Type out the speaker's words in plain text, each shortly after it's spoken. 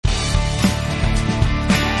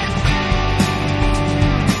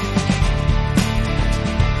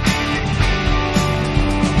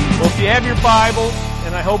you have your Bibles,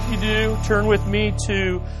 and I hope you do, turn with me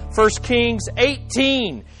to 1 Kings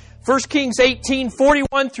 18. 1 Kings 18,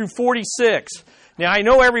 41 through 46. Now, I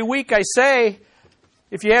know every week I say,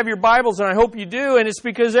 if you have your Bibles, and I hope you do, and it's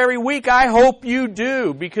because every week I hope you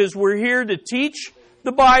do, because we're here to teach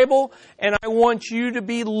the Bible, and I want you to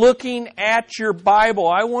be looking at your Bible.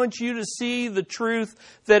 I want you to see the truth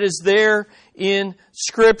that is there in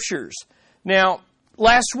Scriptures. Now,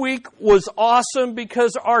 last week was awesome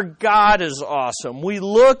because our God is awesome. We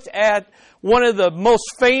looked at one of the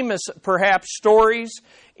most famous, perhaps, stories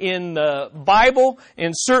in the Bible,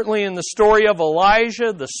 and certainly in the story of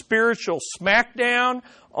Elijah, the spiritual smackdown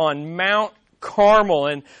on Mount Carmel.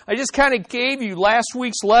 And I just kind of gave you last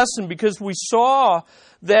week's lesson because we saw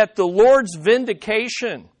that the Lord's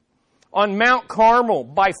vindication on Mount Carmel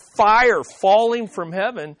by fire falling from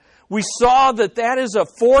heaven, we saw that that is a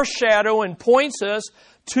foreshadow and points us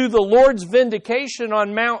to the Lord's vindication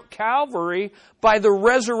on Mount Calvary by the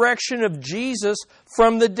resurrection of Jesus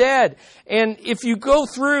from the dead. And if you go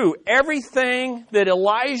through everything that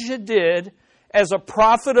Elijah did as a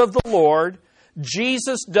prophet of the Lord,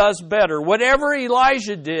 Jesus does better. Whatever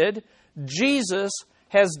Elijah did, Jesus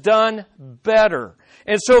has done better.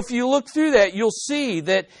 And so if you look through that, you'll see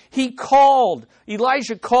that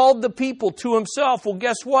Elijah called the people to himself. Well,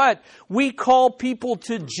 guess what? We call people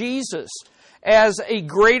to Jesus as a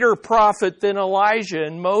greater prophet than Elijah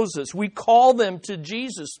and Moses. We call them to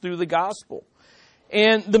Jesus through the gospel.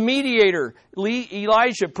 And the mediator,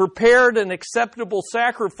 Elijah, prepared an acceptable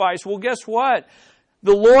sacrifice. Well, guess what?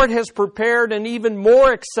 The Lord has prepared an even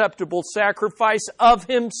more acceptable sacrifice of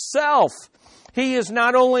Himself. He is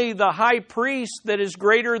not only the high priest that is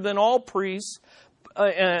greater than all priests,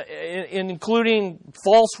 including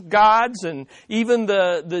false gods and even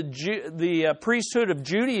the priesthood of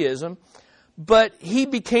Judaism, but He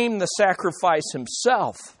became the sacrifice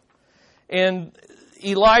Himself. And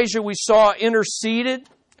Elijah, we saw, interceded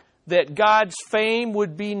that God's fame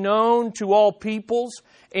would be known to all peoples.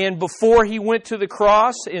 And before He went to the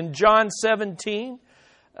cross in John 17,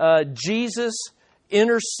 Jesus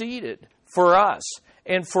interceded for us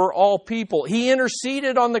and for all people. He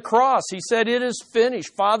interceded on the cross. He said, "It is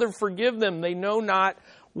finished. Father, forgive them. They know not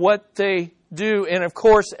what they do." And of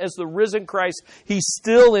course, as the risen Christ, He's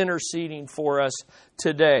still interceding for us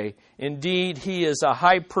today. Indeed, He is a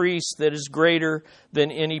high priest that is greater than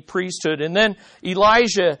any priesthood. And then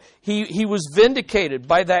Elijah, he was vindicated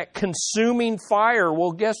by that consuming fire.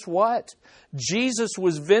 Well, guess what? Jesus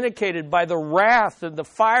was vindicated by the wrath and the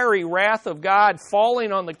fiery wrath of God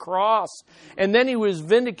falling on the cross. And then He was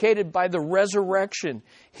vindicated by the resurrection.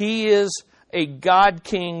 He is a God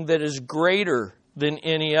King that is greater than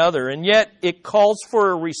any other. And yet it calls for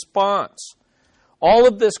a response. All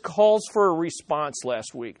of this calls for a response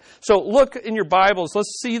last week. So look in your Bibles.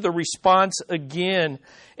 Let's see the response again.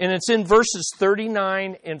 And it's in verses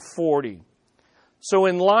 39 and 40. So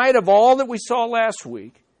in light of all that we saw last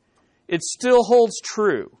week, it still holds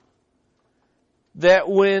true that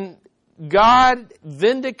when God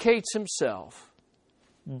vindicates Himself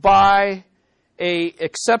by an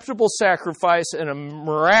acceptable sacrifice and a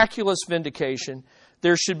miraculous vindication,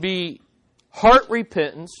 there should be heart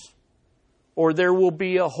repentance, or there will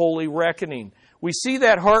be a holy reckoning. We see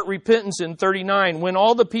that heart repentance in 39. When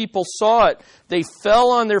all the people saw it, they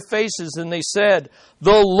fell on their faces and they said,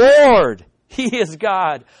 "The Lord, He is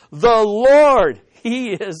God. The Lord,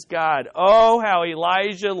 He is God." Oh, how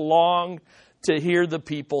Elijah longed to hear the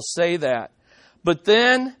people say that. But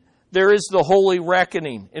then there is the holy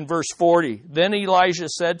reckoning in verse 40. Then Elijah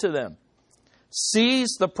said to them,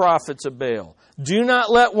 "Seize the prophets of Baal. Do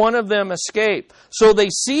not let one of them escape." So they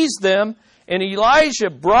seized them, and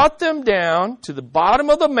Elijah brought them down to the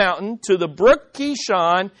bottom of the mountain, to the brook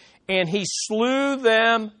Kishon, and he slew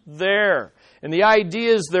them there. And the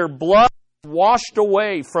idea is their blood washed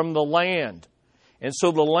away from the land. And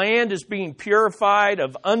so the land is being purified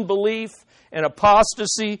of unbelief and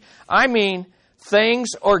apostasy. I mean, things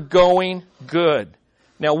are going good.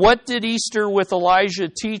 Now, what did Easter with Elijah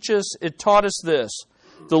teach us? It taught us this: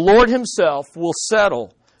 the Lord Himself will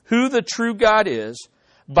settle who the true God is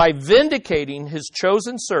by vindicating His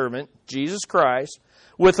chosen servant, Jesus Christ,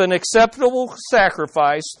 with an acceptable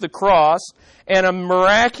sacrifice, the cross, and a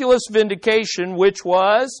miraculous vindication, which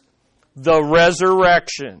was the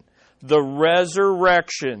resurrection. The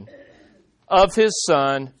resurrection of His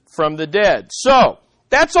Son from the dead. So,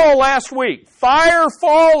 that's all last week. Fire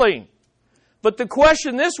falling. But the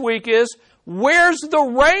question this week is, where's the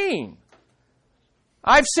rain?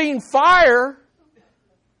 I've seen fire.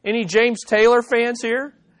 Any James Taylor fans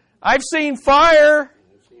here? I've seen fire.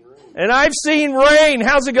 And I've seen rain.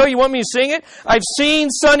 How's it go? You want me to sing it? I've seen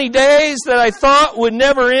sunny days that I thought would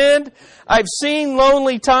never end. I've seen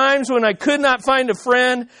lonely times when I could not find a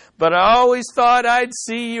friend, but I always thought I'd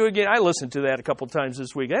see you again. I listened to that a couple times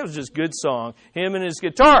this week. That was just a good song. Him and his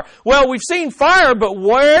guitar. Well, we've seen fire, but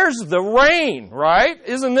where's the rain, right?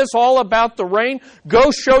 Isn't this all about the rain?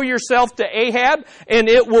 Go show yourself to Ahab and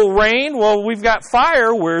it will rain. Well, we've got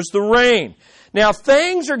fire. Where's the rain? Now,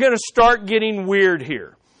 things are going to start getting weird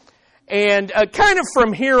here. And kind of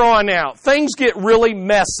from here on out, things get really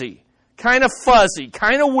messy, kind of fuzzy,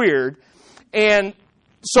 kind of weird. And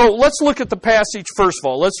so let's look at the passage first of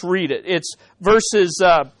all. Let's read it. It's verses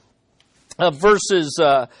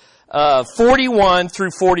 41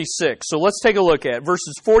 through 46. So let's take a look at it.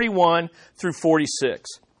 Verses 41 through 46.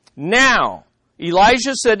 Now,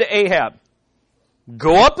 Elijah said to Ahab,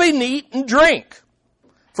 "Go up and eat and drink,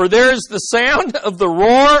 for there is the sound of the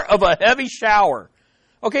roar of a heavy shower."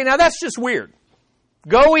 Okay, now that's just weird.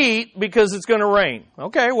 Go eat because it's going to rain.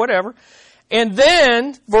 Okay, whatever. And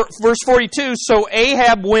then, verse 42, so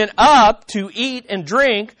Ahab went up to eat and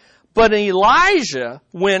drink, but Elijah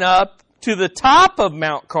went up to the top of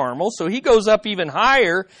Mount Carmel, so he goes up even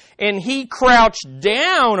higher, and he crouched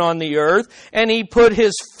down on the earth, and he put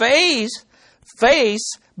his face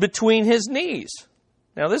between his knees.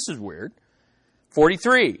 Now this is weird.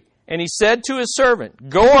 43, and he said to his servant,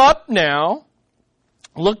 "Go up now,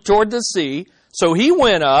 look toward the sea." So he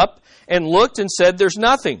went up and looked and said, "There's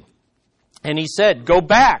nothing." And he said, "Go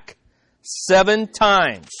back 7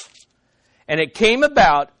 times. And it came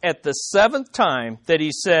about at the 7th time that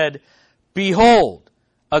he said, "Behold,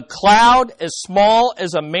 a cloud as small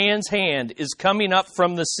as a man's hand is coming up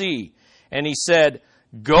from the sea." And he said,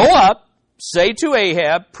 "Go up, say to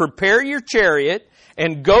Ahab, prepare your chariot,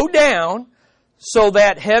 and go down, so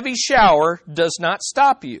that heavy shower does not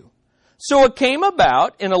stop you." So it came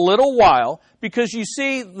about in a little while, because you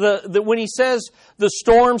see, when he says the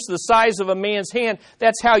storm's the size of a man's hand,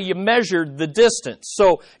 that's how you measured the distance.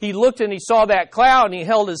 So he looked and he saw that cloud, and he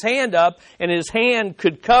held his hand up, and his hand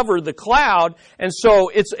could cover the cloud, and so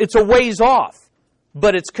it's a ways off.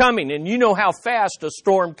 But it's coming, and you know how fast a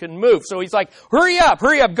storm can move. So he's like, hurry up,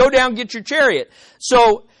 go down, get your chariot.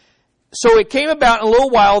 So it came about in a little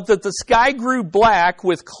while that the sky grew black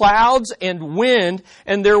with clouds and wind,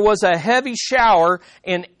 and there was a heavy shower,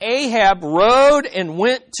 and Ahab rode and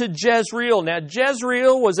went to Jezreel. Now,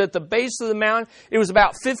 Jezreel was at the base of the mountain. It was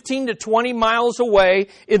about 15 to 20 miles away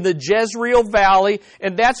in the Jezreel Valley,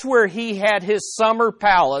 and that's where he had his summer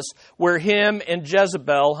palace, where him and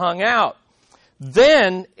Jezebel hung out.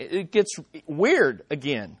 Then it gets weird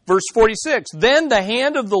again. Verse 46, then the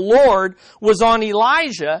hand of the Lord was on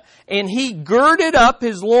Elijah, and he girded up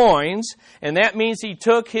his loins, and that means he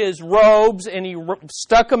took his robes and he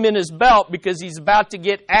stuck them in his belt because he's about to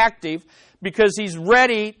get active, because he's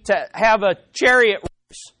ready to have a chariot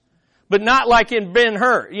race. But not like in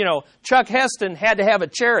Ben-Hur. You know, Chuck Heston had to have a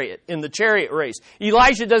chariot in the chariot race.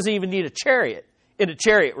 Elijah doesn't even need a chariot in a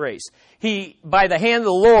chariot race. He, by the hand of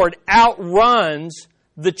the Lord, outruns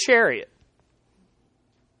the chariot.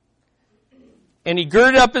 And he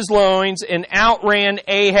girded up his loins and outran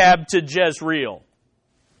Ahab to Jezreel.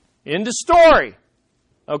 End of story.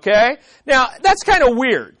 Okay? Now, that's kind of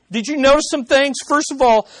weird. Did you notice some things? First of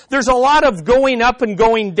all, there's a lot of going up and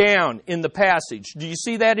going down in the passage. Do you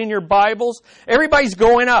see that in your Bibles? Everybody's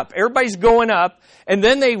going up, and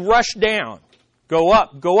then they rush down. Go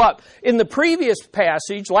up, go up. In the previous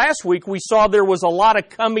passage, last week, we saw there was a lot of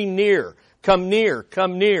coming near. Come near,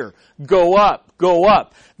 come near. Go up, go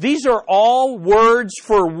up. These are all words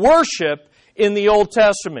for worship in the Old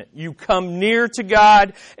Testament. You come near to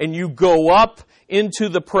God and you go up into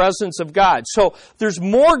the presence of God. So there's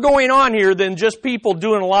more going on here than just people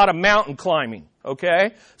doing a lot of mountain climbing.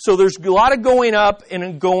 Okay? So there's a lot of going up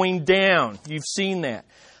and going down. You've seen that.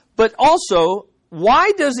 But also,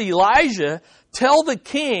 why does Elijah tell the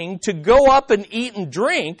king to go up and eat and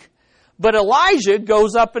drink, but Elijah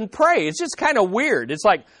goes up and pray? It's just kind of weird. It's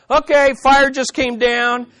like, okay, fire just came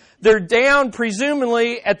down. They're down,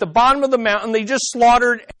 presumably, at the bottom of the mountain. They just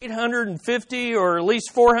slaughtered 850 or at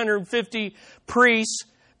least 450 priests.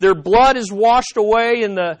 Their blood is washing away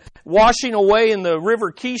in the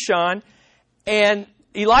river Kishon. And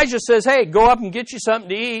Elijah says, hey, go up and get you something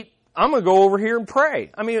to eat. I'm going to go over here and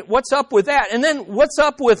pray. I mean, what's up with that? And then what's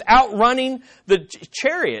up with outrunning the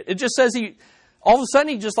chariot? It just says all of a sudden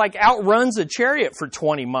he just like outruns a chariot for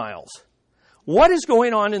 20 miles. What is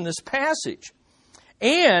going on in this passage?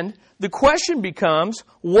 And the question becomes,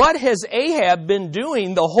 what has Ahab been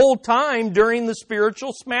doing the whole time during the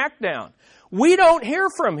spiritual smackdown? We don't hear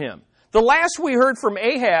from him. The last we heard from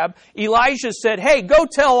Ahab, Elijah said, hey, go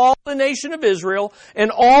tell all the nation of Israel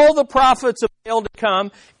and all the prophets of Baal to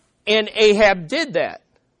come. And Ahab did that.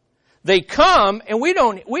 They come, and we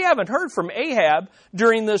haven't heard from Ahab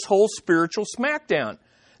during this whole spiritual smackdown.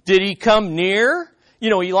 Did he come near?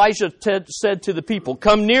 Elijah said to the people,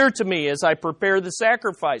 come near to me as I prepare the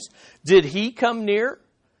sacrifice. Did he come near,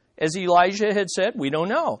 as Elijah had said? We don't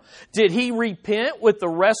know. Did he repent with the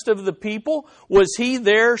rest of the people? Was he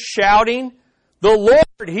there shouting, the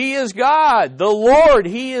Lord, He is God. The Lord,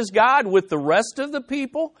 He is God with the rest of the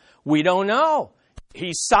people? We don't know.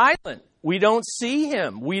 He's silent. We don't see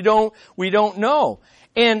Him. We don't know.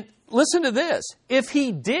 And listen to this. If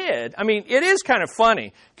He did, it is kind of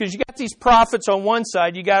funny because you got these prophets on one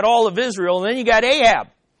side, you got all of Israel, and then you got Ahab.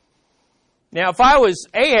 Now, if I was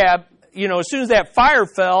Ahab, as soon as that fire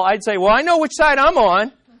fell, I'd say, well, I know which side I'm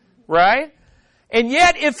on, right? And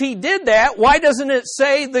yet, if he did that, why doesn't it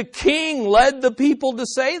say the king led the people to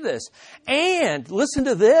say this? And listen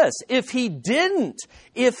to this. If he didn't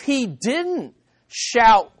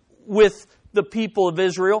shout with the people of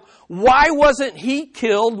Israel, why wasn't he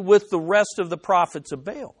killed with the rest of the prophets of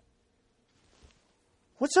Baal?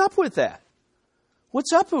 What's up with that?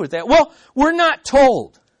 What's up with that? Well, we're not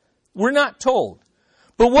told. We're not told.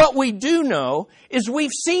 But what we do know is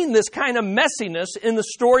we've seen this kind of messiness in the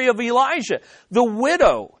story of Elijah. The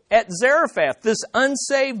widow at Zarephath, this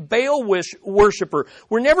unsaved Baal worshiper.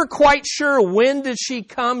 We're never quite sure when did she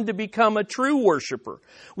come to become a true worshiper.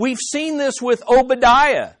 We've seen this with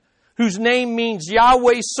Obadiah, whose name means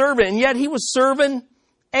Yahweh's servant, and yet he was serving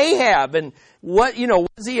Ahab. And was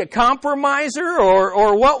he a compromiser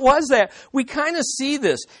or what was that? We kind of see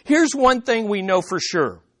this. Here's one thing we know for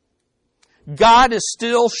sure. God is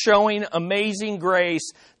still showing amazing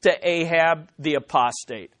grace to Ahab the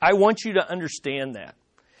apostate. I want you to understand that.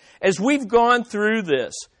 As we've gone through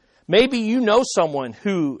this, maybe you know someone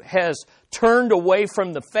who has turned away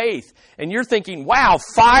from the faith and you're thinking, wow,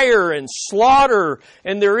 fire and slaughter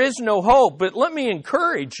and there is no hope. But let me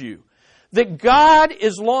encourage you that God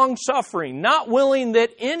is long-suffering, not willing that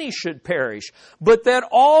any should perish, but that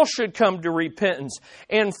all should come to repentance.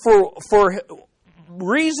 And for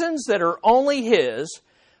reasons that are only His,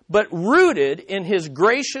 but rooted in His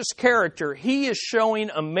gracious character, He is showing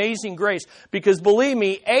amazing grace. Because believe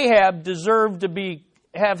me, Ahab deserved to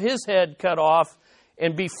have his head cut off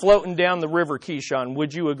and be floating down the river Kishon.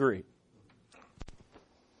 Would you agree?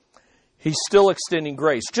 He's still extending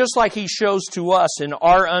grace, just like He shows to us in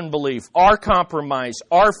our unbelief, our compromise,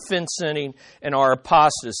 our fence-sitting, and our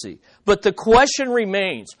apostasy. But the question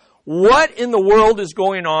remains, what in the world is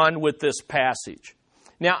going on with this passage?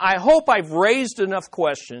 Now, I hope I've raised enough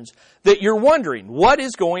questions that you're wondering, what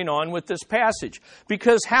is going on with this passage?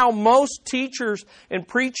 Because how most teachers and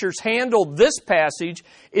preachers handle this passage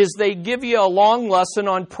is they give you a long lesson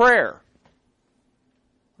on prayer.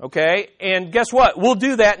 Okay? And guess what? We'll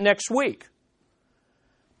do that next week.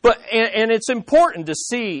 And it's important to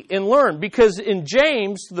see and learn, because in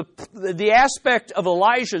James, the aspect of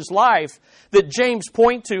Elijah's life that James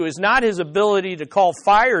points to is not his ability to call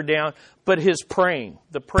fire down, but his praying.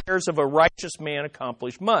 The prayers of a righteous man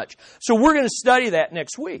accomplish much. So we're going to study that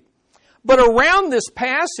next week. But around this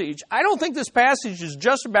passage, I don't think this passage is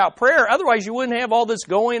just about prayer. Otherwise, you wouldn't have all this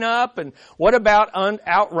going up. And what about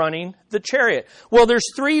outrunning the chariot? Well, there's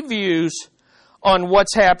three views on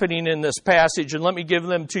what's happening in this passage, and let me give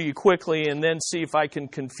them to you quickly and then see if I can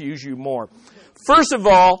confuse you more. First of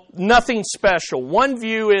all, nothing special. One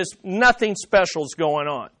view is nothing special is going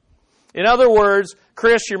on. In other words,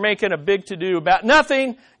 Chris, you're making a big to-do about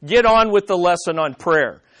nothing. Get on with the lesson on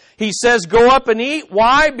prayer. He says, go up and eat.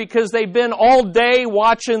 Why? Because they've been all day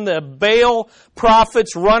watching the Baal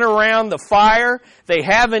prophets run around the fire. They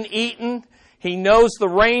haven't eaten. He knows the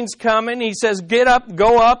rain's coming. He says, get up,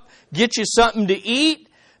 go up, get you something to eat,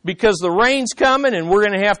 because the rain's coming and we're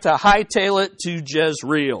going to have to hightail it to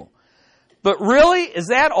Jezreel. But really, is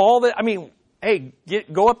that all that? Hey,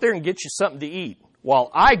 go up there and get you something to eat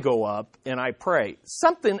while I go up and I pray.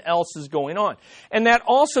 Something else is going on. And that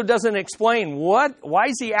also doesn't explain why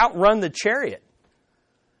is he outrun the chariot?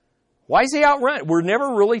 Why is he outrun? We're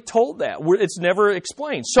never really told that. It's never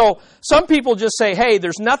explained. So some people just say, hey,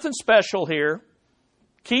 there's nothing special here.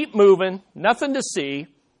 Keep moving. Nothing to see.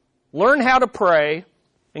 Learn how to pray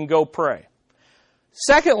and go pray.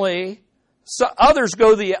 Secondly, others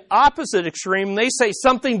go the opposite extreme. They say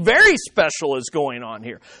something very special is going on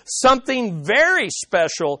here. Something very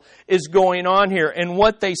special is going on here. And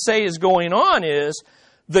what they say is going on is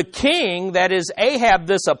the king, that is Ahab,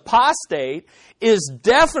 this apostate, is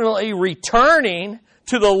definitely returning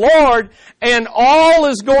to the Lord, and all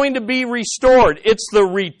is going to be restored. It's the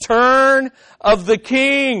return of the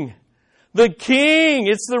King. The King.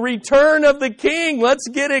 It's the return of the King. Let's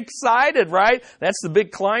get excited, right? That's the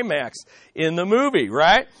big climax in the movie,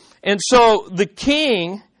 right? And so the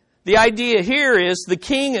King, the idea here is the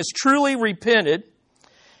King is truly repented,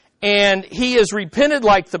 and he is repented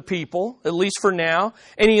like the people, at least for now.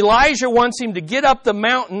 And Elijah wants him to get up the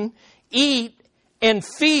mountain, eat, and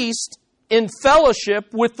feast in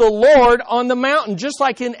fellowship with the Lord on the mountain. Just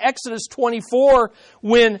like in Exodus 24,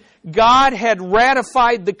 when God had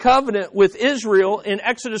ratified the covenant with Israel. In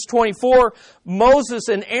Exodus 24, Moses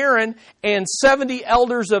and Aaron and 70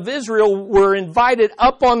 elders of Israel were invited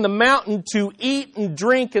up on the mountain to eat and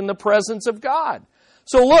drink in the presence of God.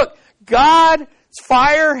 So look, God's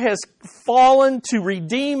fire has fallen to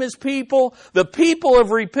redeem His people. The people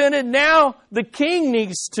have repented. Now the King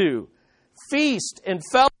needs to feast and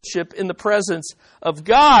fellowship in the presence of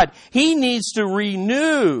God. He needs to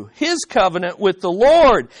renew His covenant with the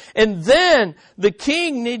Lord. And then the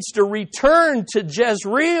King needs to return to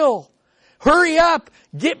Jezreel. Hurry up,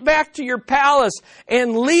 get back to your palace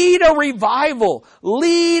and lead a revival.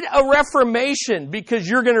 Lead a reformation, because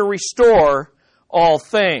you're going to restore all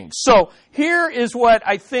things. So here is what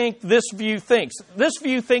I think this view thinks. This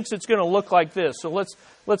view thinks it's going to look like this. So let's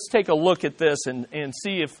take a look at this and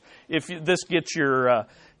see if this gets your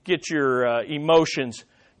emotions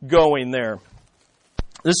going there.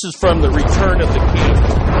 This is from The Return of the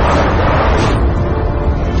King.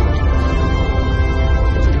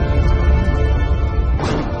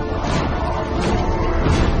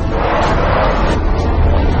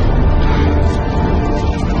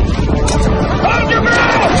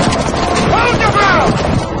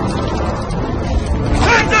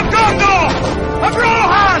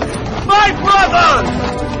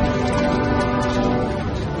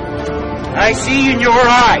 I see in your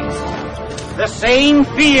eyes the same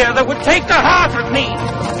fear that would take the heart of me.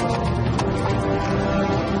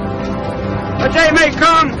 A day may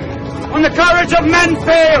come when the courage of men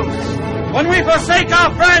fails, when we forsake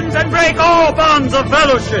our friends and break all bonds of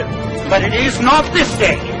fellowship. But it is not this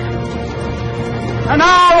day. An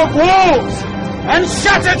hour of wolves and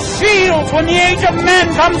shattered shields when the age of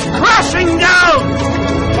men comes crashing down.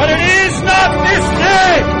 But it is not this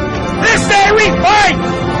day. This day we fight.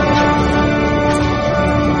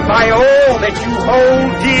 By all that you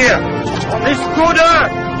hold dear on this good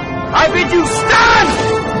earth, I bid you stand!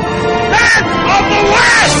 Men of the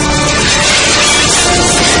West!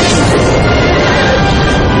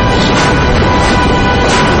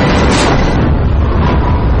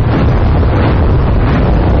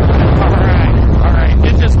 All right.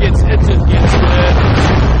 It just gets good.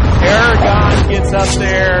 Aragorn gets up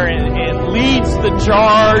there and leads the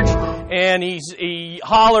charge, and he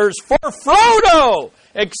hollers for Frodo.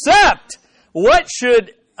 Except, what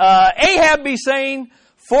should Ahab be saying?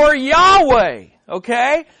 For Yahweh.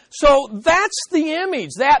 Okay? So that's the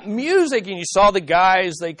image, that music. And you saw the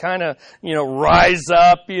guys, they kind of, rise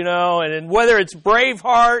up, and whether it's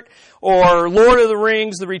Braveheart or Lord of the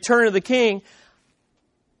Rings, The Return of the King,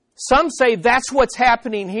 some say that's what's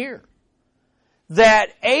happening here. That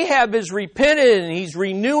Ahab is repented and he's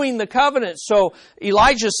renewing the covenant. So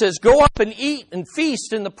Elijah says, go up and eat and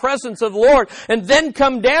feast in the presence of the Lord, and then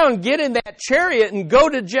come down, get in that chariot and go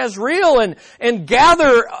to Jezreel and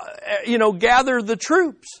gather the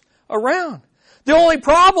troops around. The only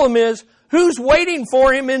problem is, who's waiting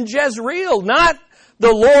for him in Jezreel? Not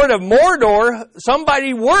the Lord of Mordor,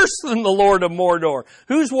 somebody worse than the Lord of Mordor.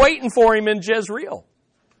 Who's waiting for him in Jezreel?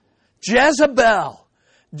 Jezebel.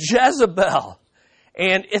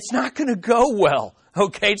 And it's not going to go well,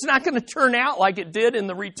 okay? It's not going to turn out like it did in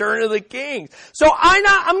The Return of the King. So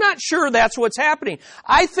I'm not sure that's what's happening.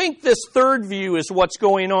 I think this third view is what's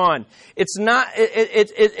going on. It's not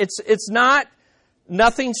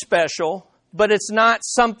nothing special, but it's not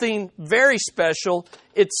something very special.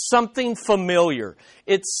 It's something familiar.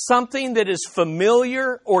 It's something that is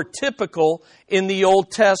familiar or typical in the Old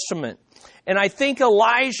Testament. And I think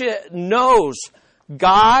Elijah knows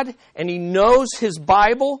God, and he knows his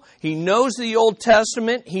Bible. He knows the Old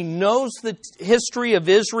Testament. He knows the history of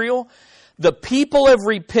Israel. The people have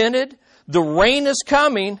repented. The rain is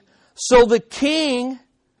coming. So the king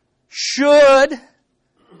should,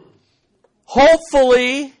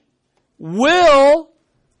 hopefully, will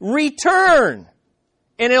return.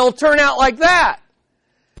 And it'll turn out like that.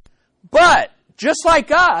 But, just like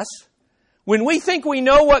us, when we think we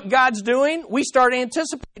know what God's doing, we start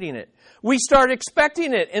anticipating it. We start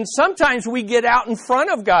expecting it. And sometimes we get out in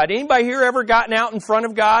front of God. Anybody here ever gotten out in front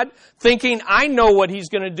of God thinking, I know what He's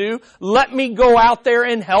going to do. Let me go out there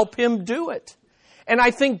and help Him do it. And I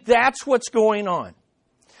think that's what's going on.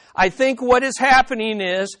 I think what is happening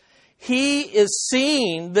is he is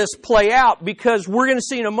seeing this play out, because we're going to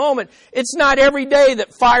see in a moment, it's not every day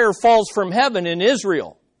that fire falls from heaven in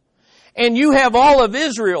Israel. And you have all of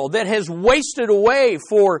Israel that has wasted away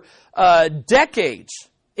for decades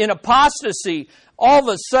in apostasy, all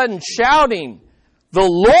of a sudden shouting, the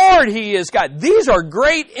Lord He is God. These are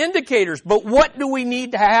great indicators, but what do we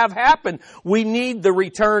need to have happen? We need the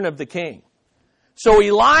return of the King. So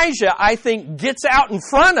Elijah, I think, gets out in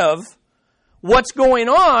front of what's going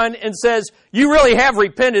on and says, you really have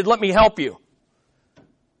repented, let me help you.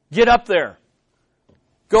 Get up there.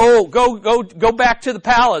 Go back to the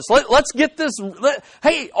palace. Let's get this.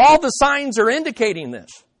 Hey, all the signs are indicating this.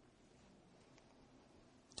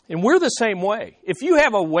 And we're the same way. If you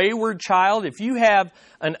have a wayward child, if you have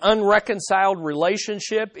an unreconciled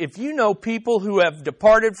relationship, if you know people who have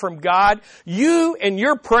departed from God,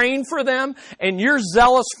 you're praying for them and you're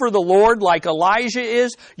zealous for the Lord like Elijah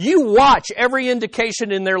is, you watch every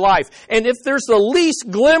indication in their life. And if there's the least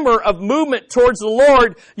glimmer of movement towards the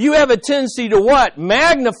Lord, you have a tendency to what?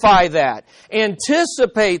 Magnify that,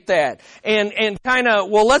 anticipate that, and kind of,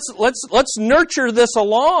 well, let's nurture this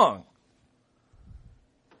along.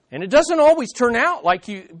 And it doesn't always turn out like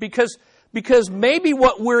you, because maybe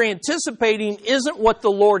what we're anticipating isn't what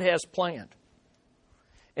the Lord has planned.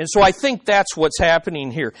 And so I think that's what's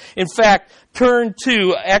happening here. In fact, turn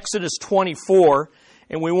to Exodus 24,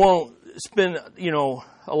 and we won't spend,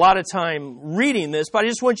 a lot of time reading this, but I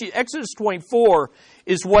just want you, Exodus 24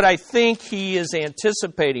 is what I think he is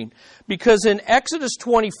anticipating. Because in Exodus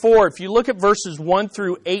 24, if you look at verses 1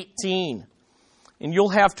 through 18, and you'll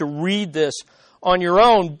have to read this on your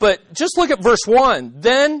own, but just look at verse 1.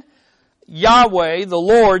 Then Yahweh, the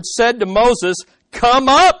Lord, said to Moses, come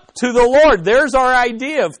up to the Lord. There's our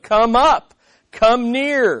idea of come up, come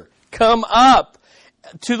near, come up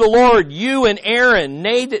to the Lord, you and Aaron,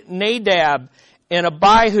 Nadab and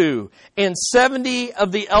Abihu, and 70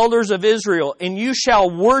 of the elders of Israel, and you shall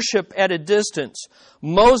worship at a distance.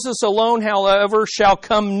 Moses alone, however, shall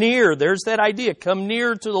come near. There's that idea. Come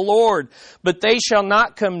near to the Lord. But they shall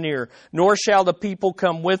not come near, nor shall the people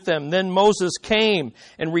come with them. Then Moses came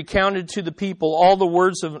and recounted to the people all the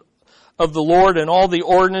words of the Lord and all the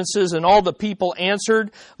ordinances, and all the people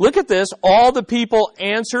answered. Look at this. All the people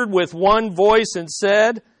answered with one voice and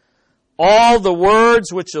said, all the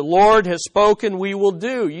words which the Lord has spoken we will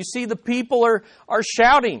do. You see, the people are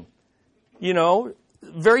shouting,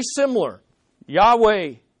 very similar.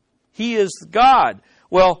 Yahweh, He is God.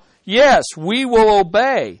 Well, yes, we will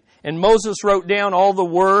obey. And Moses wrote down all the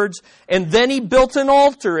words, and then he built an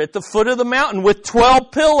altar at the foot of the mountain with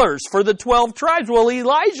 12 pillars for the 12 tribes. Well,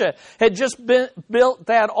 Elijah had just built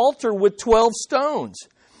that altar with 12 stones.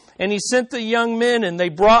 And he sent the young men, and they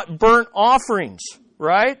brought burnt offerings,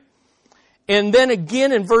 right? And then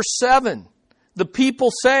again in verse 7, the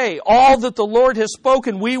people say, all that the Lord has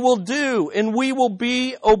spoken we will do, and we will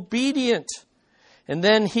be obedient. And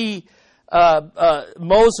then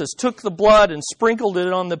Moses took the blood and sprinkled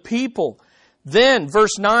it on the people. Then,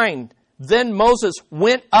 verse 9, then Moses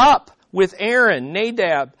went up with Aaron,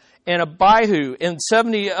 Nadab, and Abihu, and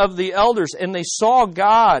 70 of the elders, and they saw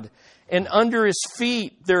God. And under his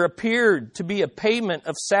feet there appeared to be a pavement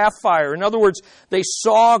of sapphire. In other words, they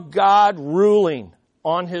saw God ruling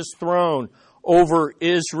on His throne over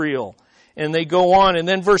Israel. And they go on. And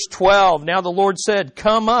then verse 12, now the Lord said,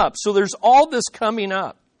 come up. So there's all this coming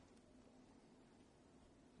up.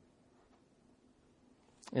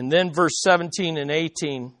 And then verse 17 and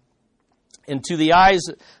 18, and to the eyes,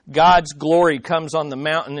 God's glory comes on the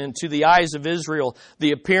mountain, and to the eyes of Israel,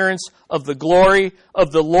 the appearance of the glory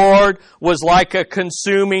of the Lord was like a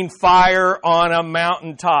consuming fire on a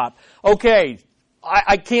mountaintop. Okay,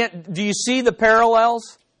 I can't, do you see the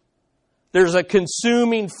parallels? There's a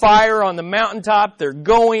consuming fire on the mountaintop. They're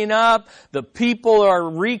going up. The people are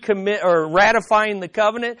ratifying the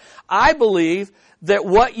covenant. I believe that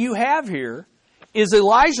what you have here is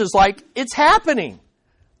Elijah's like, it's happening.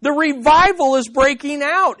 The revival is breaking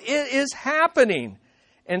out. It is happening.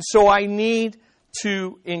 And so I need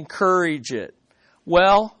to encourage it.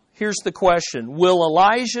 Well, here's the question. Will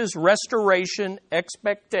Elijah's restoration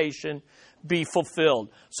expectation be fulfilled?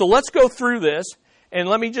 So let's go through this. And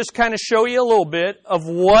let me just kind of show you a little bit of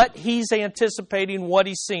what he's anticipating, what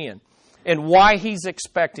he's seeing, and why he's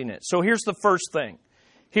expecting it. So here's the first thing.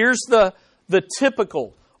 Here's the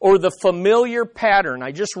typical or the familiar pattern.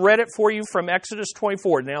 I just read it for you from Exodus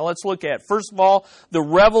 24. Now let's look at it. First of all, the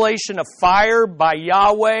revelation of fire by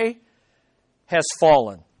Yahweh has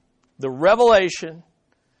fallen. The revelation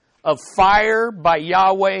of fire by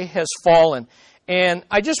Yahweh has fallen. And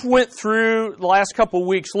I just went through the last couple of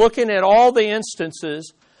weeks looking at all the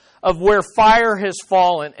instances of where fire has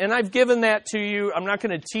fallen. And I've given that to you. I'm not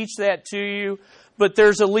going to teach that to you. But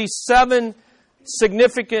there's at least 7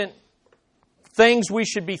 significant things we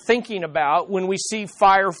should be thinking about when we see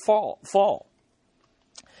fire fall.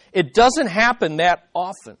 It doesn't happen that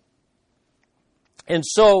often. And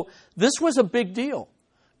so this was a big deal.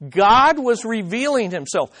 God was revealing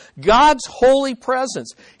Himself. God's holy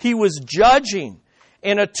presence. He was judging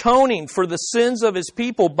and atoning for the sins of His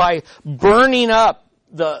people by burning up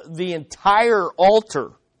the entire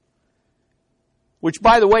altar. Which,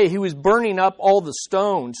 by the way, He was burning up all the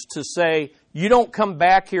stones to say, you don't come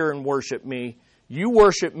back here and worship me. You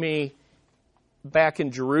worship me back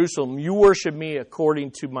in Jerusalem. You worship me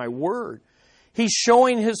according to my word. He's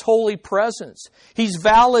showing His holy presence. He's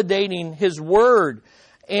validating His word.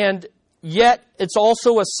 And yet, it's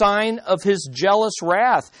also a sign of His jealous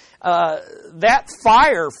wrath. That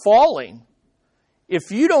fire falling,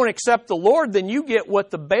 if you don't accept the Lord, then you get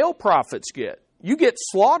what the Baal prophets get. You get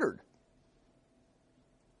slaughtered.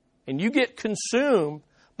 And you get consumed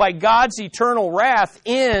by God's eternal wrath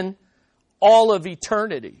in all of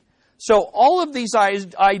eternity. So all of these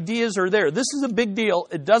ideas are there. This is a big deal.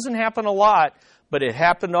 It doesn't happen a lot, but it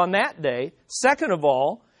happened on that day. Second of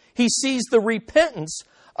all, He sees the repentance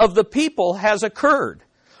of the people has occurred.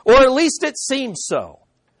 Or at least it seems so.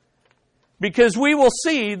 Because we will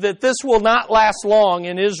see that this will not last long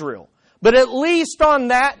in Israel. But at least on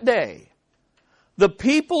that day, the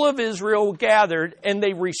people of Israel gathered and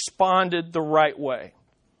they responded the right way.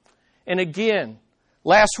 And again,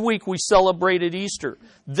 last week we celebrated Easter.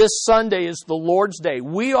 This Sunday is the Lord's Day.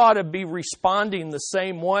 We ought to be responding the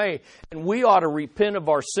same way. And we ought to repent of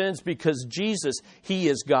our sins because Jesus, He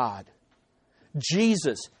is God.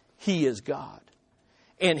 Jesus, He is God.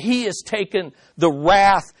 And He has taken the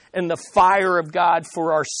wrath and the fire of God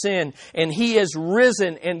for our sin. And He has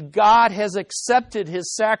risen and God has accepted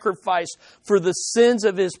His sacrifice for the sins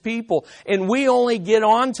of His people. And we only get in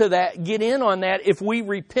on that if we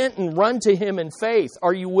repent and run to Him in faith.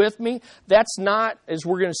 Are you with me? That's not, as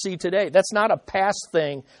we're going to see today, that's not a past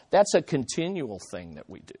thing. That's a continual thing that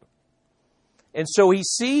we do. And so He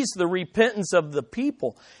sees the repentance of the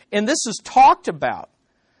people. And this is talked about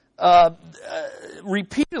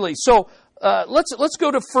repeatedly. So let's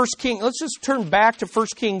go to 1 Kings. Let's just turn back to 1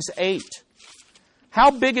 Kings 8.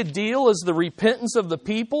 How big a deal is the repentance of the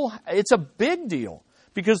people? It's a big deal.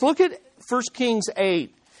 Because look at 1 Kings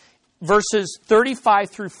 8, verses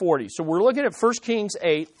 35 through 40. So we're looking at 1 Kings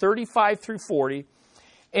 8, 35 through 40.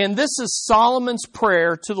 And this is Solomon's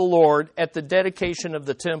prayer to the Lord at the dedication of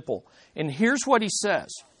the temple. And here's what he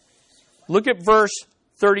says. Look at verse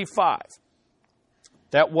 35.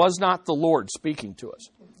 That was not the Lord speaking to us.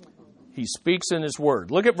 He speaks in His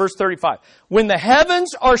word. Look at verse 35. When the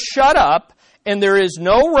heavens are shut up and there is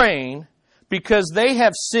no rain because they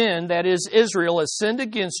have sinned, that is, Israel has sinned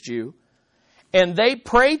against you, and they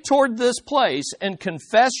pray toward this place and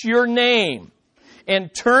confess your name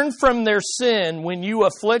and turn from their sin when you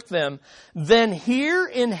afflict them, then hear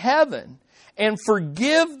in heaven and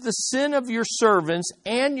forgive the sin of your servants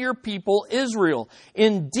and your people Israel.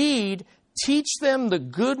 Indeed, teach them the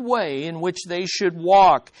good way in which they should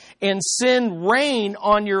walk, and send rain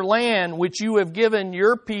on your land, which you have given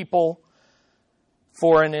your people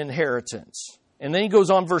for an inheritance. And then he goes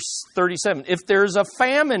on, verse 37. If there's a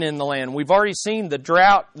famine in the land, we've already seen the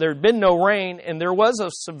drought, there had been no rain, and there was a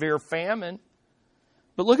severe famine.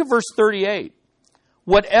 But look at verse 38.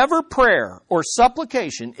 Whatever prayer or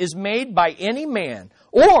supplication is made by any man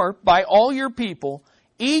or by all your people,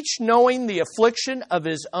 each knowing the affliction of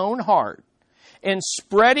his own heart, and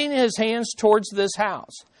spreading his hands towards this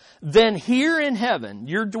house, then hear in heaven,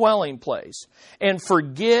 your dwelling place, and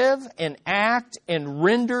forgive and act and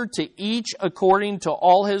render to each according to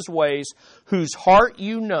all his ways, whose heart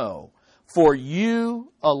you know, for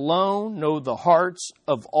you alone know the hearts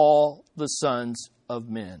of all the sons of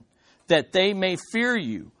men, that they may fear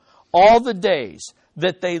you all the days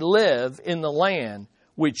that they live in the land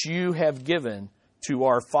which you have given to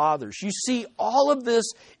our fathers. You see, all of this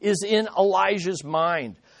is in Elijah's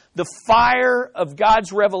mind. The fire of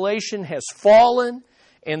God's revelation has fallen,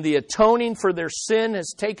 and the atoning for their sin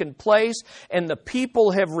has taken place, and the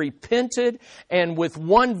people have repented, and with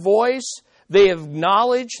one voice, they have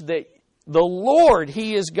acknowledged that the Lord,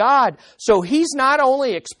 He is God. So He's not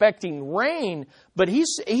only expecting rain, but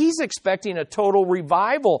He's expecting a total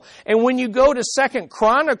revival. And when you go to 2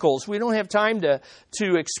 Chronicles, we don't have time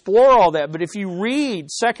to explore all that, but if you read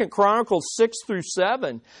 2 Chronicles 6 through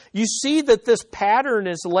 7, you see that this pattern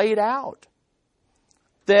is laid out.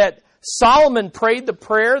 That Solomon prayed the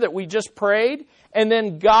prayer that we just prayed, and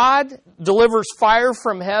then God delivers fire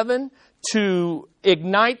from heaven to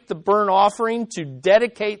ignite the burnt offering, to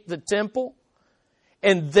dedicate the temple.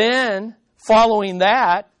 And then, following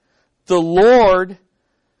that, the Lord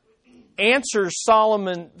answers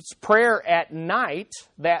Solomon's prayer at night,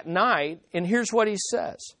 that night, and here's what he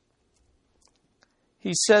says.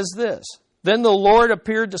 He says this, "Then the Lord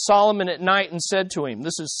appeared to Solomon at night and said to him,"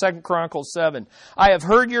 this is 2 Chronicles 7, "I have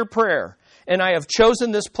heard your prayer, and I have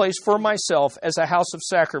chosen this place for myself as a house of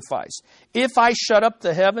sacrifice. If I shut up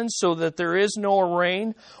the heavens so that there is no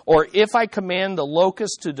rain, or if I command the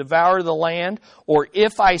locusts to devour the land, or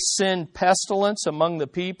if I send pestilence among the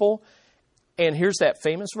people," and here's that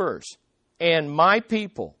famous verse, "and my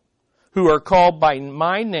people who are called by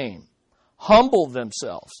my name humble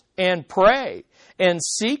themselves and pray and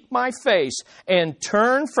seek my face and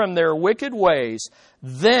turn from their wicked ways,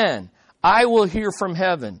 then I will hear from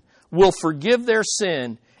heaven, will forgive their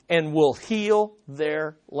sin, and will heal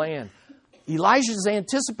their land." Elijah is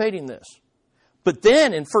anticipating this. But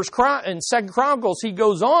then in 2 Chronicles, he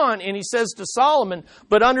goes on and he says to Solomon,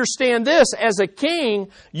 "But understand this, as a king,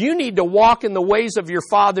 you need to walk in the ways of your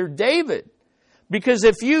father David. Because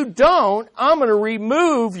if you don't, I'm going to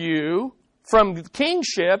remove you from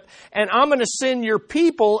kingship, and I'm going to send your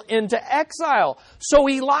people into exile." So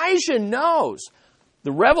Elijah knows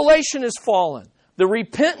the revelation has fallen, the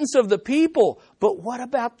repentance of the people, but what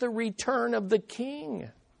about the return of the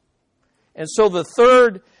king? And so the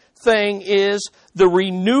third thing is the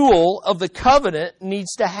renewal of the covenant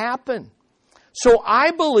needs to happen. So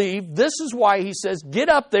I believe this is why he says, get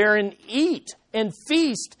up there and eat and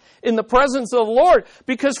feast in the presence of the Lord.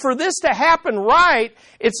 Because for this to happen right,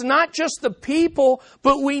 it's not just the people,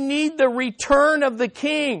 but we need the return of the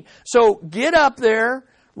king. So get up there,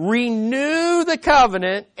 renew the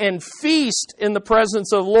covenant, and feast in the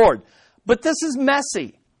presence of the Lord. But this is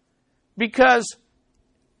messy. Because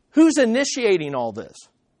who's initiating all this?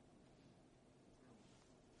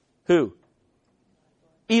 Who?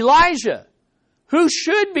 Elijah. Who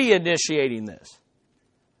should be initiating this?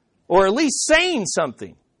 Or at least saying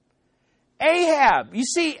something? Ahab. You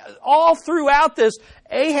see, all throughout this,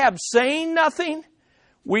 Ahab saying nothing.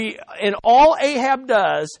 And all Ahab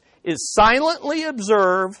does is silently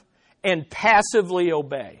observe and passively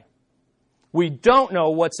obey. We don't know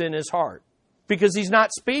what's in his heart because he's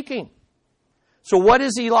not speaking. So what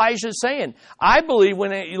is Elijah saying? I believe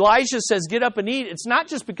when Elijah says get up and eat, it's not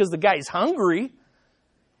just because the guy's hungry.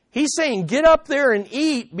 He's saying get up there and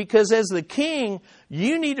eat because as the king,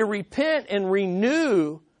 you need to repent and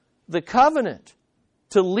renew the covenant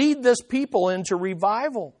to lead this people into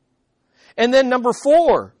revival. And then number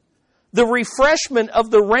 4, the refreshment of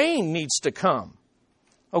the rain needs to come.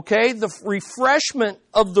 Okay? The refreshment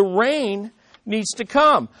of the rain needs to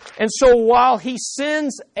come. And so while he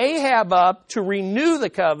sends Ahab up to renew the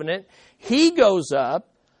covenant, he goes up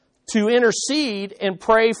to intercede and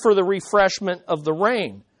pray for the refreshment of the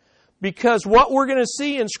rain. Because what we're going to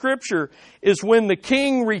see in Scripture is when the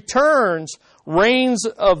king returns, rains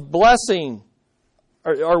of blessing,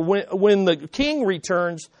 or when the king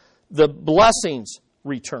returns, the blessings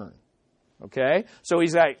return. Okay? So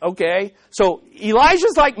he's like, okay. So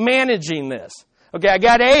Elijah's like managing this. Okay, I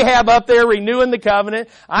got Ahab up there renewing the covenant.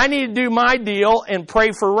 I need to do my deal and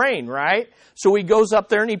pray for rain, right? So he goes up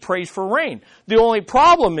there and he prays for rain. The only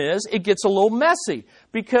problem is it gets a little messy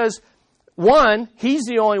because, one, he's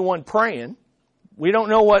the only one praying. We don't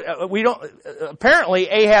know apparently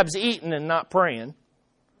Ahab's eating and not praying.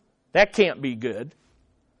 That can't be good.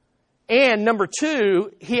 And number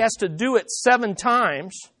 2, he has to do it 7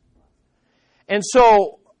 times. And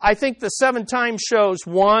so I think the 7 times shows,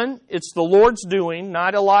 1, it's the Lord's doing,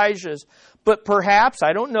 not Elijah's. But perhaps,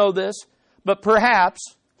 I don't know this, but perhaps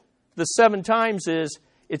the 7 times is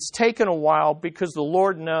it's taken a while because the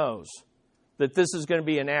Lord knows that this is going to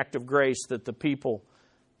be an act of grace that the people,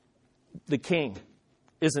 the king,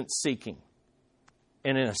 isn't seeking.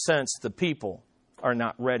 And in a sense, the people are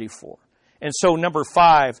not ready for. And so number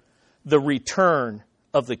 5, the return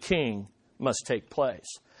of the king must take place.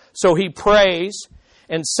 So he prays,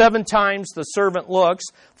 and 7 times the servant looks.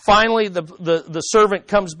 Finally, the servant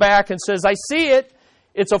comes back and says, I see it.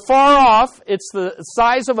 It's afar off. It's the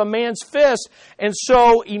size of a man's fist. And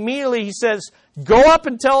so immediately he says, go up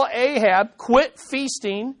and tell Ahab, quit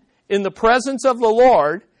feasting in the presence of the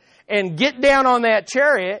Lord and get down on that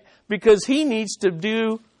chariot because he needs to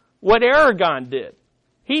do what Aragon did.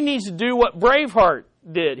 He needs to do what Braveheart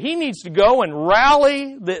did. He needs to go and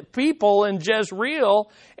rally the people in Jezreel,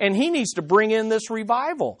 and he needs to bring in this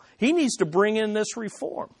revival. He needs to bring in this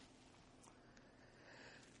reform.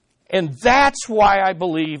 And that's why I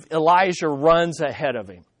believe Elijah runs ahead of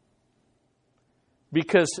him.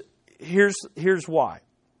 Because here's why.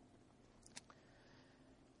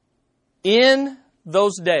 In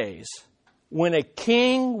those days, when a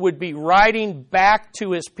king would be riding back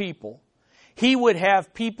to his people, he would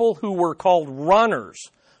have people who were called runners,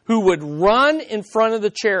 who would run in front of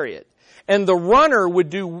the chariot. And the runner would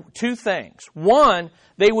do two things. One,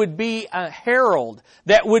 they would be a herald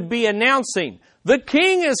that would be announcing, the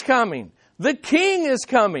king is coming. The king is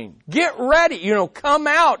coming. Get ready. Come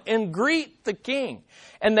out and greet the king.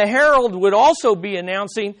 And the herald would also be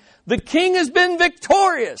announcing, the king has been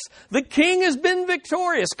victorious. The king has been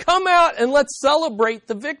victorious. Come out and let's celebrate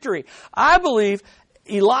the victory. I believe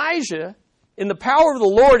Elijah, in the power of the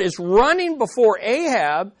Lord, is running before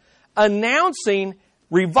Ahab, announcing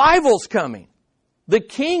revival's coming. The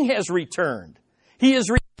king has returned. He has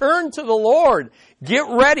returned to the Lord. Get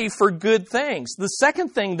ready for good things. The second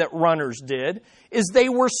thing that runners did is they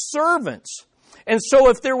were servants. And so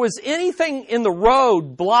if there was anything in the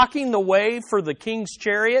road blocking the way for the king's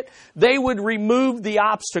chariot, they would remove the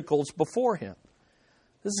obstacles before him.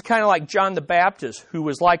 This is kind of like John the Baptist, who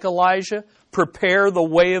was like Elijah, prepare the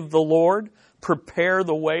way of the Lord, prepare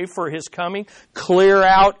the way for his coming, clear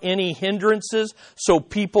out any hindrances so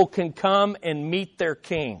people can come and meet their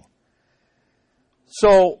king.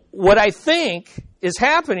 So what I think is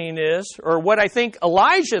happening is, or what I think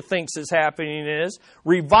Elijah thinks is happening is,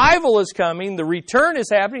 revival is coming, the return is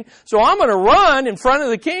happening, so I'm going to run in front of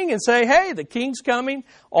the king and say, hey, the king's coming,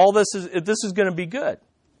 this is going to be good.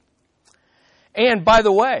 And by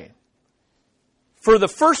the way, for the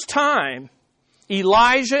first time,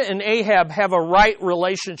 Elijah and Ahab have a right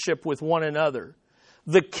relationship with one another.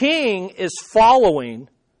 The king is following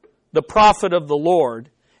the prophet of the Lord.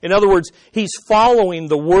 In other words, he's following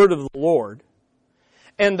the word of the Lord.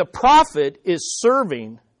 And the prophet is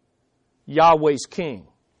serving Yahweh's king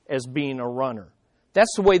as being a runner.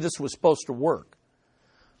 That's the way this was supposed to work.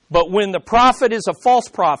 But when the prophet is a false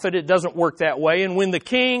prophet, it doesn't work that way. And when the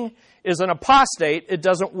king is an apostate, it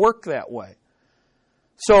doesn't work that way.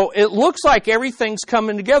 So it looks like everything's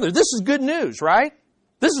coming together. This is good news, right?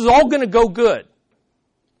 This is all going to go good.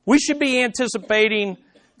 We should be anticipating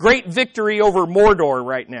great victory over Mordor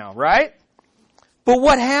right now, right? But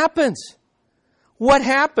what happens? What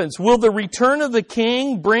happens? Will the return of the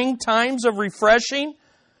king bring times of refreshing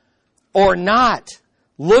or not?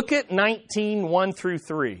 Look at 19, 1 through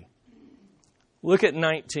 3. Look at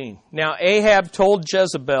 19. Now Ahab told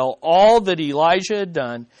Jezebel all that Elijah had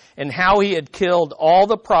done and how he had killed all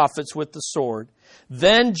the prophets with the sword.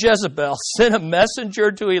 Then Jezebel sent a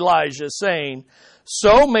messenger to Elijah saying,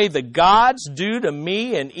 so may the gods do to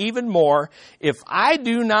me and even more if I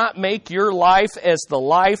do not make your life as the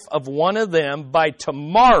life of one of them by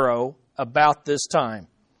tomorrow about this time.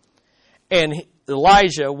 And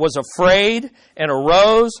Elijah was afraid and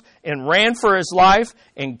arose and ran for his life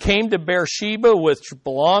and came to Beersheba, which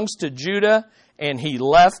belongs to Judah, and he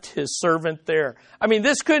left his servant there.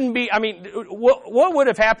 This couldn't be, what would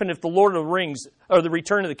have happened if the Lord of the Rings or the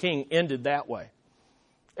Return of the King ended that way?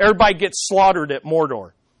 Everybody gets slaughtered at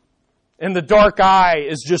Mordor. And the dark eye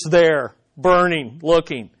is just there, burning,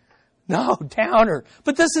 looking. No, downer.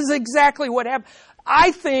 But this is exactly what happened.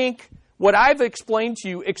 I think what I've explained to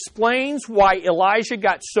you explains why Elijah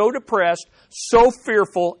got so depressed, so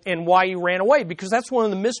fearful, and why he ran away. Because that's one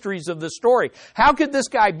of the mysteries of the story. How could this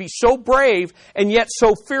guy be so brave and yet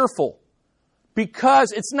so fearful?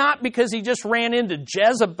 Because it's not because he just ran into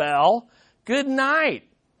Jezebel. Good night.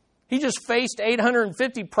 He just faced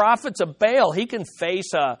 850 prophets of Baal. He can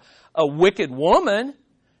face a wicked woman.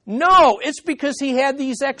 No, it's because he had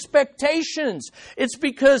these expectations. It's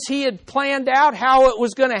because he had planned out how it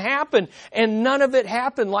was going to happen, and none of it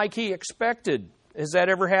happened like he expected. Has that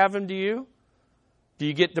ever happened to you? Do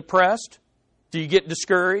you get depressed? Do you get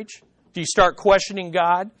discouraged? Do you start questioning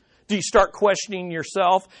God? Do you start questioning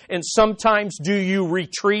yourself? And sometimes do you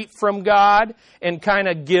retreat from God and kind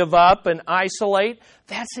of give up and isolate?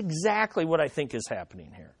 That's exactly what I think is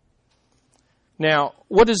happening here. Now,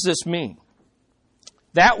 what does this mean?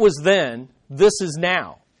 That was then, this is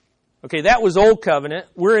now. Okay, that was Old Covenant.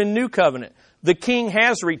 We're in New Covenant. The King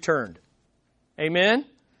has returned. Amen?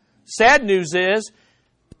 Sad news is,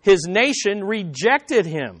 his nation rejected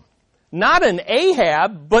him. Not an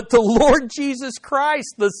Ahab, but the Lord Jesus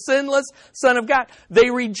Christ, the sinless Son of God. They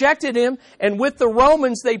rejected him, and with the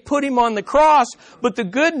Romans, they put him on the cross. But the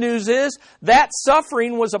good news is that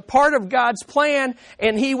suffering was a part of God's plan,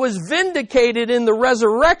 and he was vindicated in the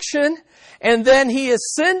resurrection, and then he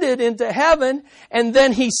ascended into heaven, and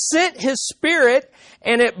then he sent his Spirit,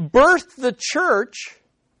 and it birthed the church.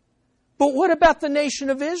 But what about the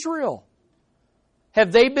nation of Israel?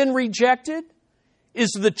 Have they been rejected?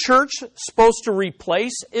 Is the church supposed to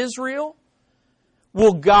replace Israel?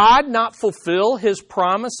 Will God not fulfill His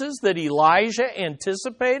promises that Elijah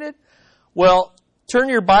anticipated? Well, turn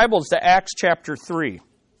your Bibles to Acts chapter 3.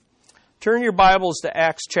 Turn your Bibles to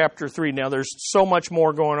Acts chapter 3. Now, there's so much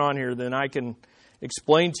more going on here than I can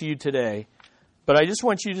explain to you today. But I just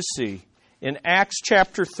want you to see, in Acts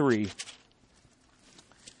chapter 3,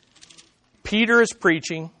 Peter is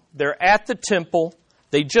preaching. They're at the temple.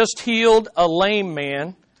 They just healed a lame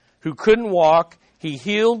man who couldn't walk. He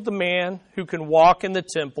healed the man who can walk in the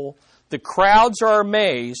temple. The crowds are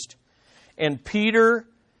amazed, and Peter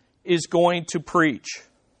is going to preach.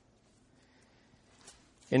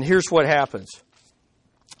 And here's what happens.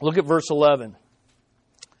 Look at verse 11.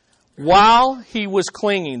 While he was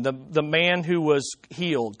clinging, the man who was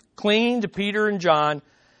healed, clinging to Peter and John,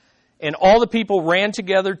 and all the people ran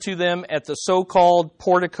together to them at the so-called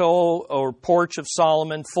portico or porch of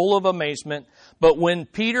Solomon, full of amazement. But when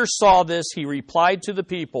Peter saw this, he replied to the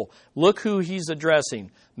people, look who he's addressing,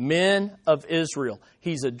 men of Israel.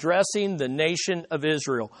 He's addressing the nation of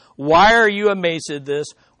Israel. Why are you amazed at this?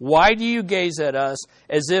 Why do you gaze at us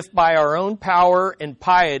as if by our own power and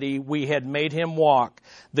piety we had made him walk?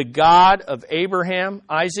 The God of Abraham,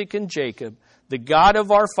 Isaac, and Jacob, the God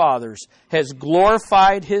of our fathers, has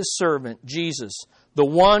glorified His servant, Jesus, the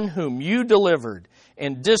one whom you delivered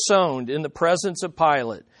and disowned in the presence of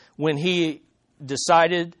Pilate when he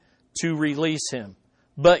decided to release him.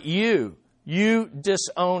 But you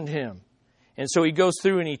disowned him. And so he goes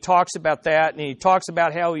through and he talks about that, and he talks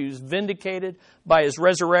about how he was vindicated by his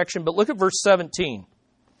resurrection. But look at verse 17.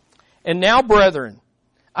 And now, brethren,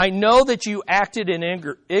 I know that you acted in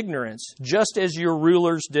ignorance, just as your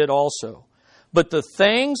rulers did also. But the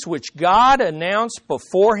things which God announced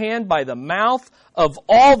beforehand by the mouth of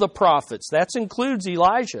all the prophets, that includes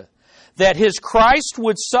Elijah, that his Christ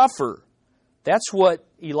would suffer. That's what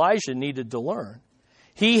Elijah needed to learn.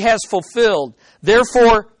 He has fulfilled.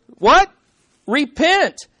 Therefore, what?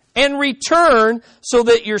 Repent and return so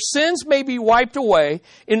that your sins may be wiped away,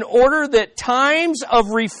 in order that times of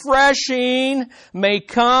refreshing may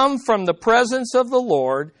come from the presence of the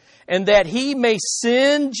Lord, and that He may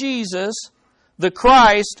send Jesus, the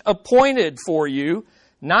Christ, appointed for you,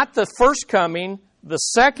 not the first coming, the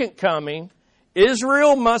second coming.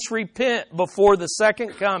 Israel must repent before the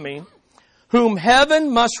second coming, whom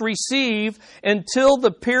heaven must receive until the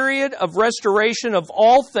period of restoration of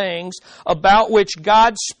all things, about which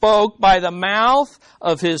God spoke by the mouth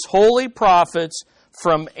of His holy prophets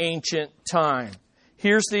from ancient time.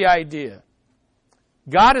 Here's the idea.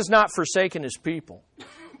 God has not forsaken His people,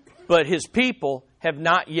 but His people have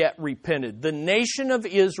not yet repented. The nation of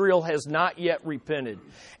Israel has not yet repented.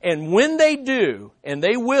 And when they do, and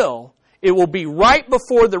they will, it will be right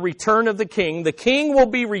before the return of the King. The King will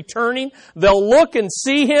be returning. They'll look and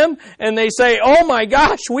see Him, and they say, oh my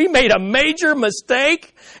gosh, we made a major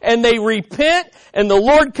mistake. And they repent, and the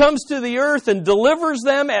Lord comes to the earth and delivers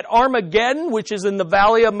them at Armageddon, which is in the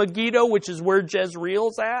valley of Megiddo, which is where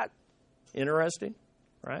Jezreel's at. Interesting,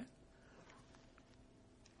 right?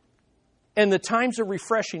 And the times of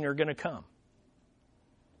refreshing are going to come.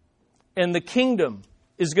 And the kingdom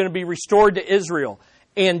is going to be restored to Israel.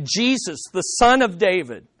 And Jesus, the Son of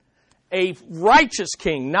David, a righteous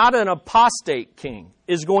king, not an apostate king,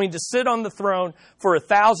 is going to sit on the throne for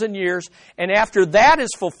 1,000 years. And after that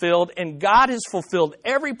is fulfilled, and God has fulfilled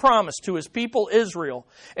every promise to His people Israel,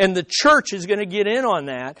 and the church is going to get in on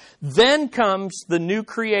that, then comes the new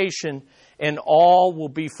creation, and all will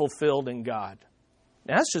be fulfilled in God.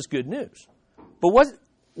 Now, that's just good news. But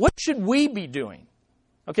what should we be doing?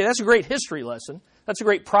 Okay, that's a great history lesson. That's a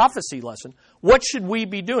great prophecy lesson. What should we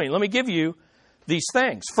be doing? Let me give you these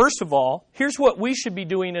things. First of all, here's what we should be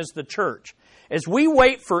doing as the church. As we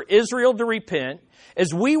wait for Israel to repent,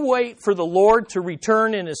 as we wait for the Lord to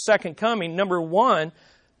return in His second coming, number one,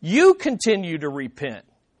 you continue to repent.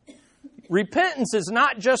 Repentance is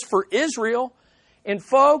not just for Israel. And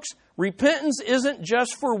folks, repentance isn't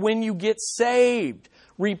just for when you get saved.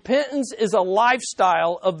 Repentance is a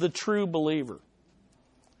lifestyle of the true believer.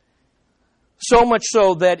 So much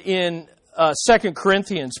so that in 2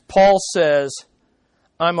 Corinthians, Paul says,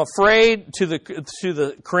 I'm afraid to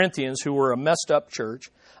the Corinthians, who were a messed up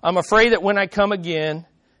church, I'm afraid that when I come again,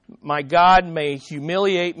 my God may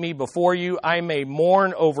humiliate me before you. I may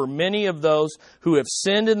mourn over many of those who have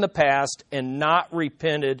sinned in the past and not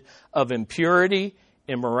repented of impurity,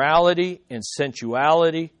 immorality, and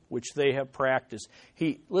sensuality, which they have practiced.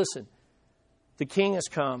 Listen, the King has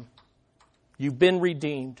come. You've been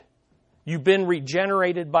redeemed. You've been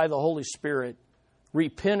regenerated by the Holy Spirit.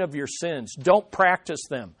 Repent of your sins. Don't practice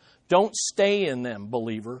them. Don't stay in them,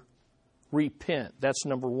 believer. Repent. That's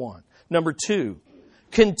number one. Number two,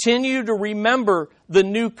 continue to remember the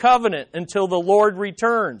new covenant until the Lord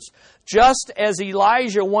returns. Just as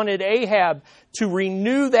Elijah wanted Ahab to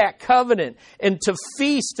renew that covenant and to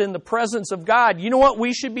feast in the presence of God. You know what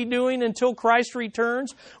we should be doing until Christ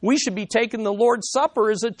returns? We should be taking the Lord's Supper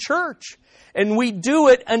as a church. And we do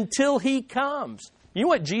it until He comes. You know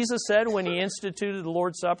what Jesus said when He instituted the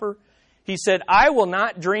Lord's Supper? He said, I will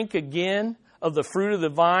not drink again of the fruit of the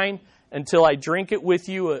vine until I drink it with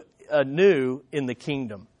you anew in the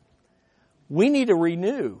kingdom. We need to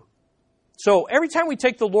renew. So every time we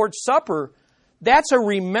take the Lord's Supper, that's a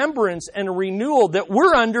remembrance and a renewal that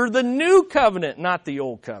we're under the new covenant, not the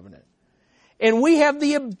old covenant. And we have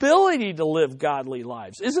the ability to live godly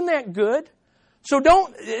lives. Isn't that good? So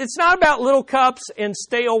it's not about little cups and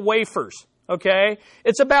stale wafers, okay?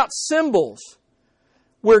 It's about symbols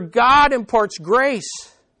where God imparts grace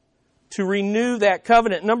to renew that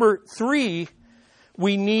covenant. Number three,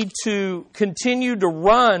 we need to continue to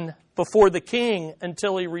run before the King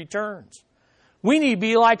until He returns. We need to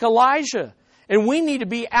be like Elijah, and we need to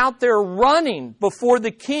be out there running before the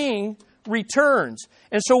King returns.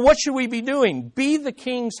 And so what should we be doing? Be the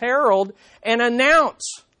King's herald and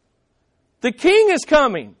announce, the King is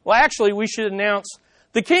coming. Well, actually, we should announce,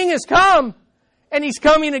 the King has come, and He's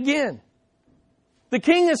coming again. The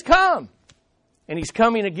King has come, and He's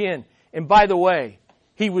coming again. And by the way,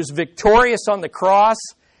 He was victorious on the cross,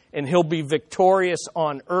 and He'll be victorious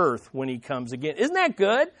on earth when He comes again. Isn't that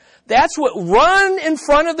good? That's what, run in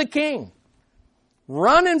front of the King.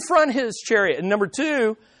 Run in front of His chariot. And number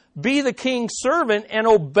two, be the King's servant and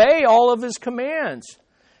obey all of His commands.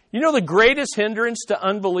 You know the greatest hindrance to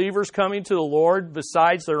unbelievers coming to the Lord,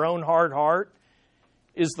 besides their own hard heart,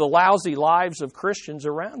 is the lousy lives of Christians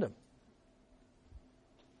around them.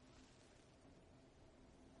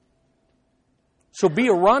 So be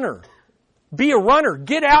a runner. Be a runner.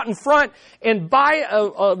 Get out in front and by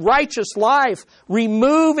a righteous life,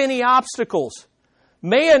 remove any obstacles.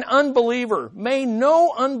 May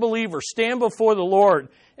no unbeliever stand before the Lord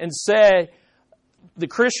and say, the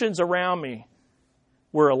Christians around me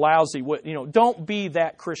were a lousy, don't be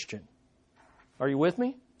that Christian. Are you with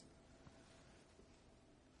me?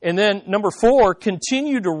 And then number four,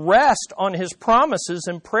 continue to rest on His promises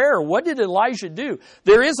in prayer. What did Elijah do?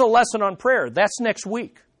 There is a lesson on prayer. That's next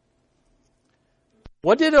week.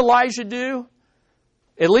 What did Elijah do?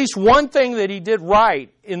 At least one thing that he did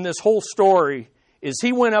right in this whole story is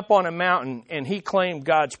he went up on a mountain and he claimed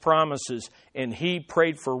God's promises and he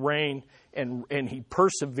prayed for rain and he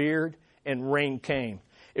persevered and rain came.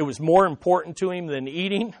 It was more important to him than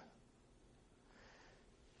eating,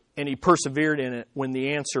 and he persevered in it when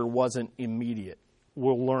the answer wasn't immediate.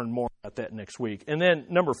 We'll learn more about that next week. And then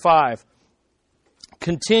number five,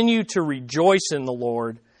 continue to rejoice in the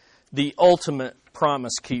Lord, the ultimate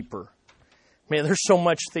promise keeper. Man, there's so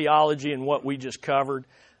much theology in what we just covered.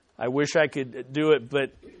 I wish I could do it,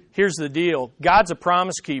 but here's the deal. God's a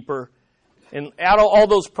promise keeper, and out of all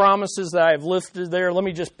those promises that I've listed there, let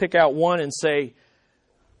me just pick out one and say,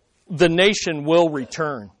 the nation will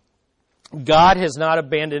return. God has not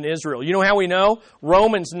abandoned Israel. You know how we know?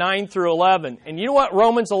 Romans 9 through 11. And you know what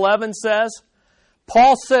Romans 11 says?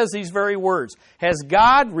 Paul says these very words. Has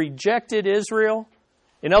God rejected Israel?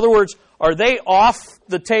 In other words, are they off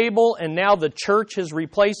the table and now the church has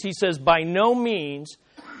replaced? He says, by no means.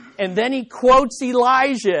 And then he quotes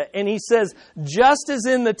Elijah and he says, just as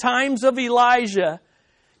in the times of Elijah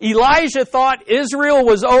thought Israel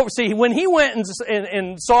was over. See, when he went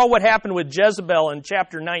and saw what happened with Jezebel in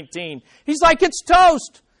chapter 19, he's like, it's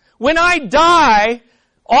toast. When I die,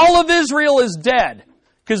 all of Israel is dead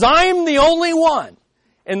because I'm the only one.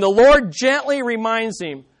 And the Lord gently reminds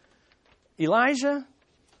him, Elijah,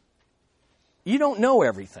 you don't know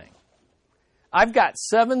everything. I've got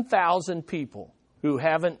 7,000 people who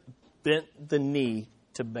haven't bent the knee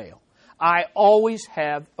to Baal. I always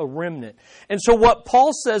have a remnant. And so what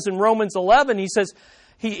Paul says in Romans 11, he says,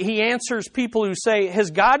 he answers people who say,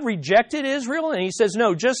 has God rejected Israel? And he says,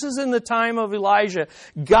 no, just as in the time of Elijah,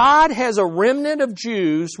 God has a remnant of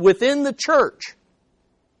Jews within the church.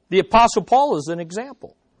 The Apostle Paul is an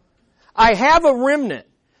example. I have a remnant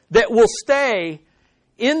that will stay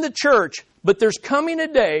in the church, but there's coming a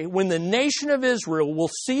day when the nation of Israel will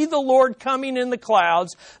see the Lord coming in the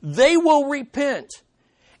clouds. They will repent.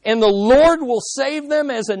 And the Lord will save them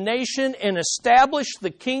as a nation and establish the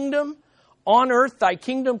kingdom on earth. Thy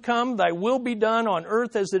kingdom come, thy will be done on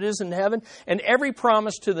earth as it is in heaven. And every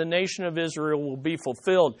promise to the nation of Israel will be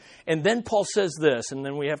fulfilled. And then Paul says this, and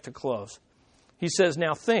then we have to close. He says,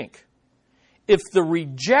 now think, if the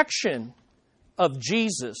rejection of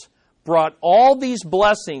Jesus brought all these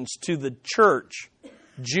blessings to the church,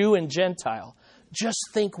 Jew and Gentile, just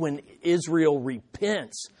think when Israel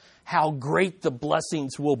repents, how great the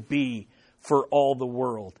blessings will be for all the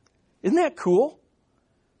world. Isn't that cool?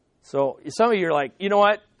 So some of you are like, you know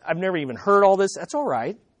what? I've never even heard all this. That's all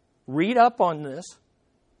right. Read up on this.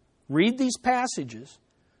 Read these passages.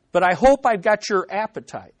 But I hope I've got your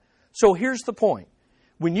appetite. So here's the point.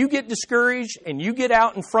 When you get discouraged and you get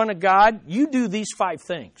out in front of God, you do these 5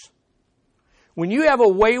 things. When you have a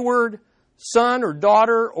wayward son or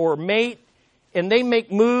daughter or mate and they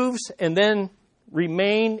make moves and then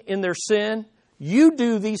remain in their sin, you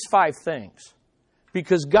do these 5 things.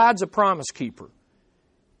 Because God's a promise keeper.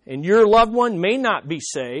 And your loved one may not be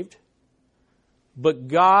saved, but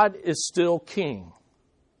God is still king.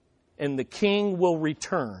 And the king will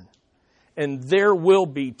return. And there will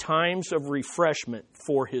be times of refreshment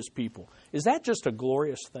for his people. Is that just a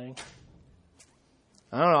glorious thing?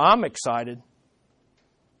 I don't know. I'm excited.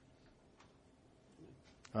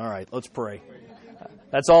 All right, let's pray.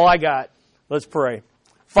 That's all I got. Let's pray.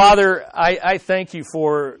 Father, I thank you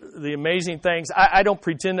for the amazing things. I don't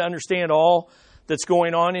pretend to understand all that's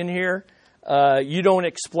going on in here. You don't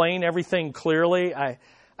explain everything clearly. I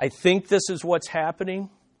think this is what's happening.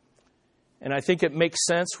 And I think it makes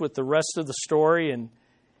sense with the rest of the story. And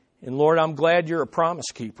Lord, I'm glad you're a promise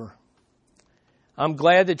keeper. I'm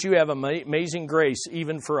glad that you have amazing grace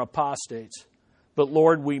even for apostates. But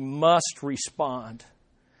Lord, we must respond.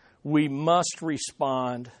 We must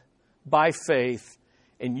respond by faith.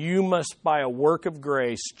 And you must, by a work of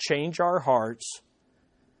grace, change our hearts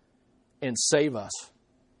and save us.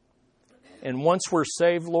 And once we're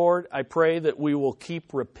saved, Lord, I pray that we will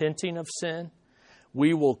keep repenting of sin.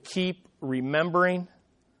 We will keep remembering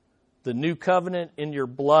the new covenant in your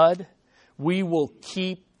blood. We will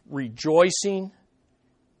keep rejoicing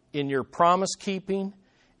in your promise keeping.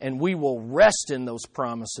 And we will rest in those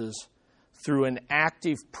promises through an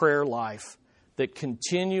active prayer life that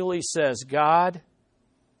continually says, God,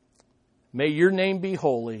 may your name be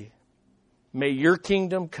holy. May your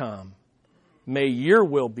kingdom come. May your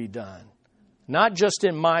will be done. Not just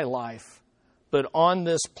in my life, but on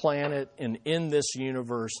this planet and in this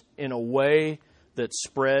universe in a way that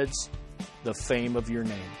spreads the fame of your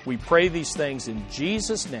name. We pray these things in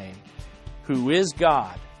Jesus' name, who is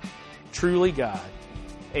God, truly God.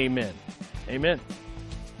 Amen. Amen.